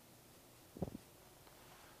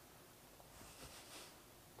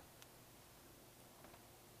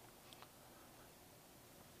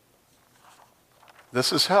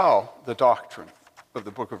 This is how the doctrine of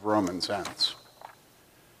the book of Romans ends.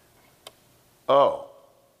 Oh.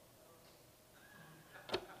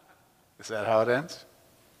 Is that how it ends?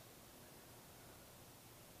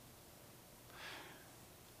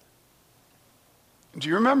 Do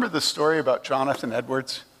you remember the story about Jonathan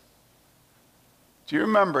Edwards? Do you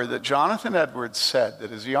remember that Jonathan Edwards said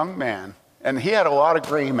that as a young man, and he had a lot of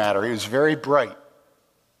gray matter, he was very bright.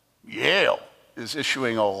 Yale is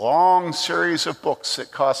issuing a long series of books that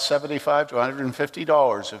cost $75 to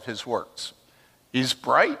 $150 of his works. He's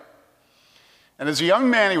bright. And as a young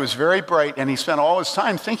man, he was very bright, and he spent all his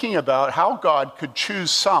time thinking about how God could choose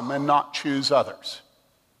some and not choose others.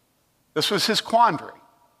 This was his quandary.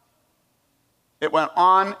 It went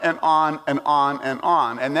on and on and on and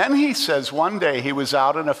on. And then he says one day he was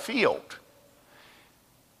out in a field.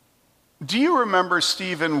 Do you remember,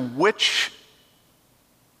 Stephen, which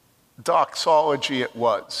doxology it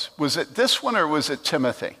was? Was it this one or was it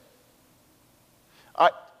Timothy?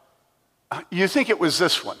 You think it was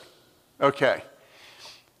this one? Okay.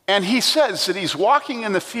 And he says that he's walking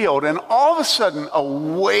in the field and all of a sudden a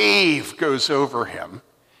wave goes over him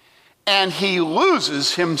and he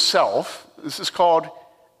loses himself. This is called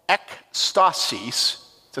ekstasis,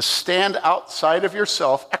 to stand outside of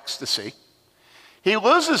yourself, ecstasy. He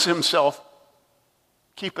loses himself.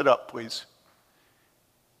 Keep it up, please.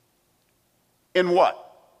 In what?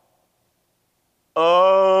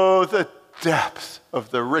 Oh, the depth of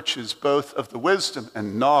the riches, both of the wisdom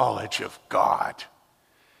and knowledge of God.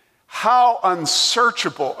 How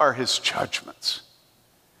unsearchable are His judgments,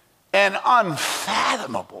 and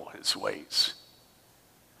unfathomable His ways.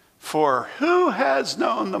 For who has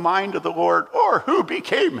known the mind of the Lord, or who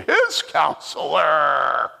became His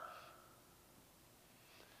counselor?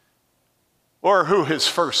 Or who has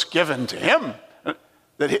first given to Him,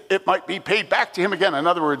 that it might be paid back to Him again? In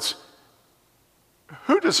other words,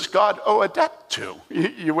 who does God owe a debt to?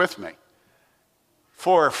 You with me?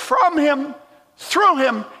 For from Him, through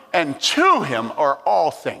Him, and to Him are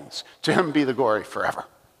all things. To Him be the glory forever.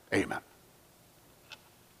 Amen.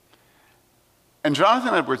 And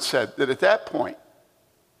Jonathan Edwards said that at that point,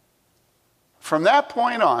 from that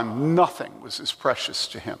point on, nothing was as precious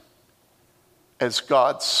to him as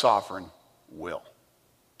God's sovereign will.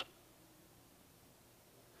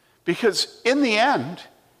 Because in the end,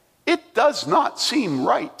 it does not seem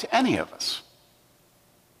right to any of us.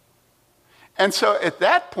 And so at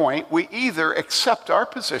that point, we either accept our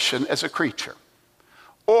position as a creature,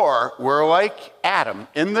 or we're like Adam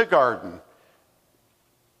in the garden,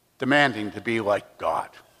 demanding to be like God.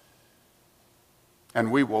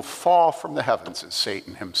 And we will fall from the heavens as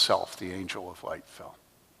Satan himself, the angel of light, fell.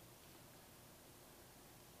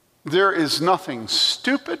 There is nothing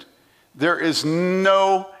stupid. There is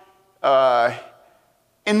no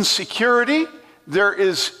insecurity. there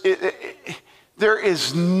is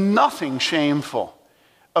nothing shameful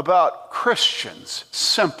about Christians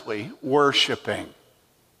simply worshiping.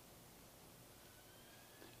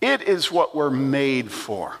 It is what we're made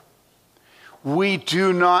for. We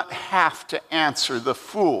do not have to answer the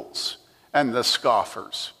fools and the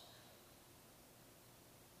scoffers.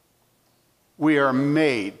 We are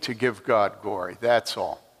made to give God glory. That's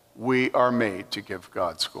all. We are made to give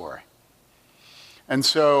God's glory. And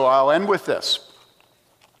so I'll end with this.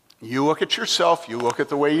 You look at yourself, you look at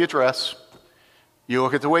the way you dress, you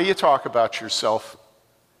look at the way you talk about yourself,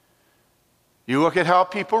 you look at how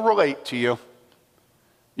people relate to you,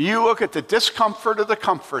 you look at the discomfort or the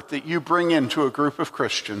comfort that you bring into a group of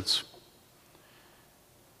Christians,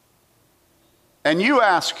 and you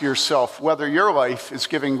ask yourself whether your life is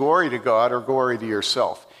giving glory to God or glory to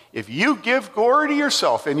yourself. If you give glory to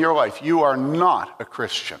yourself in your life, you are not a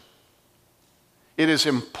Christian. It is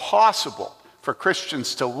impossible for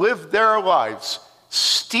Christians to live their lives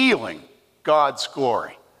stealing God's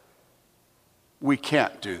glory. We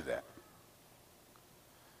can't do that.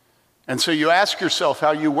 And so you ask yourself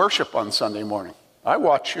how you worship on Sunday morning. I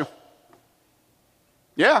watch you.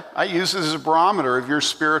 Yeah, I use it as a barometer of your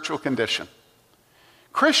spiritual condition.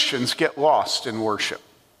 Christians get lost in worship.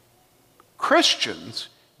 Christians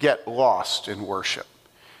get lost in worship.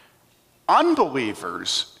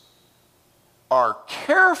 Unbelievers are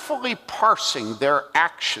carefully parsing their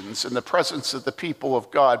actions in the presence of the people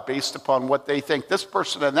of God based upon what they think this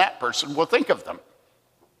person and that person will think of them,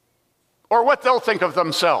 or what they'll think of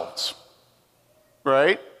themselves,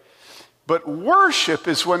 right? But worship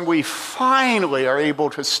is when we finally are able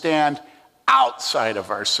to stand outside of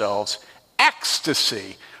ourselves,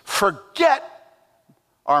 ecstasy, forget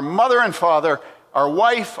our mother and father, our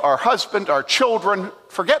wife, our husband, our children,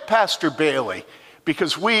 forget Pastor Bailey,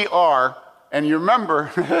 because we are, and you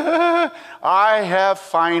remember, I have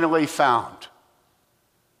finally found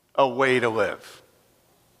a way to live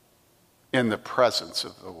in the presence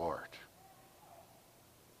of the Lord.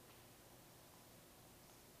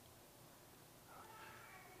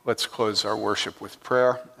 Let's close our worship with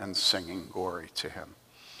prayer and singing glory to him.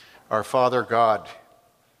 Our Father God,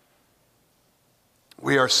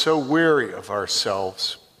 we are so weary of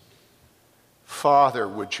ourselves. Father,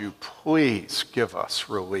 would you please give us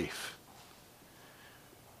relief?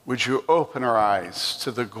 Would you open our eyes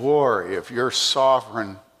to the glory of your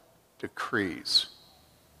sovereign decrees?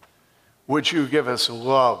 Would you give us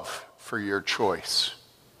love for your choice?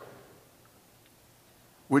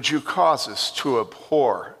 Would you cause us to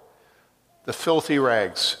abhor the filthy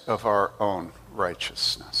rags of our own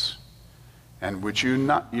righteousness? And would you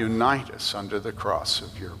not unite us under the cross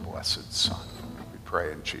of your blessed Son? We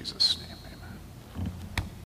pray in Jesus' name.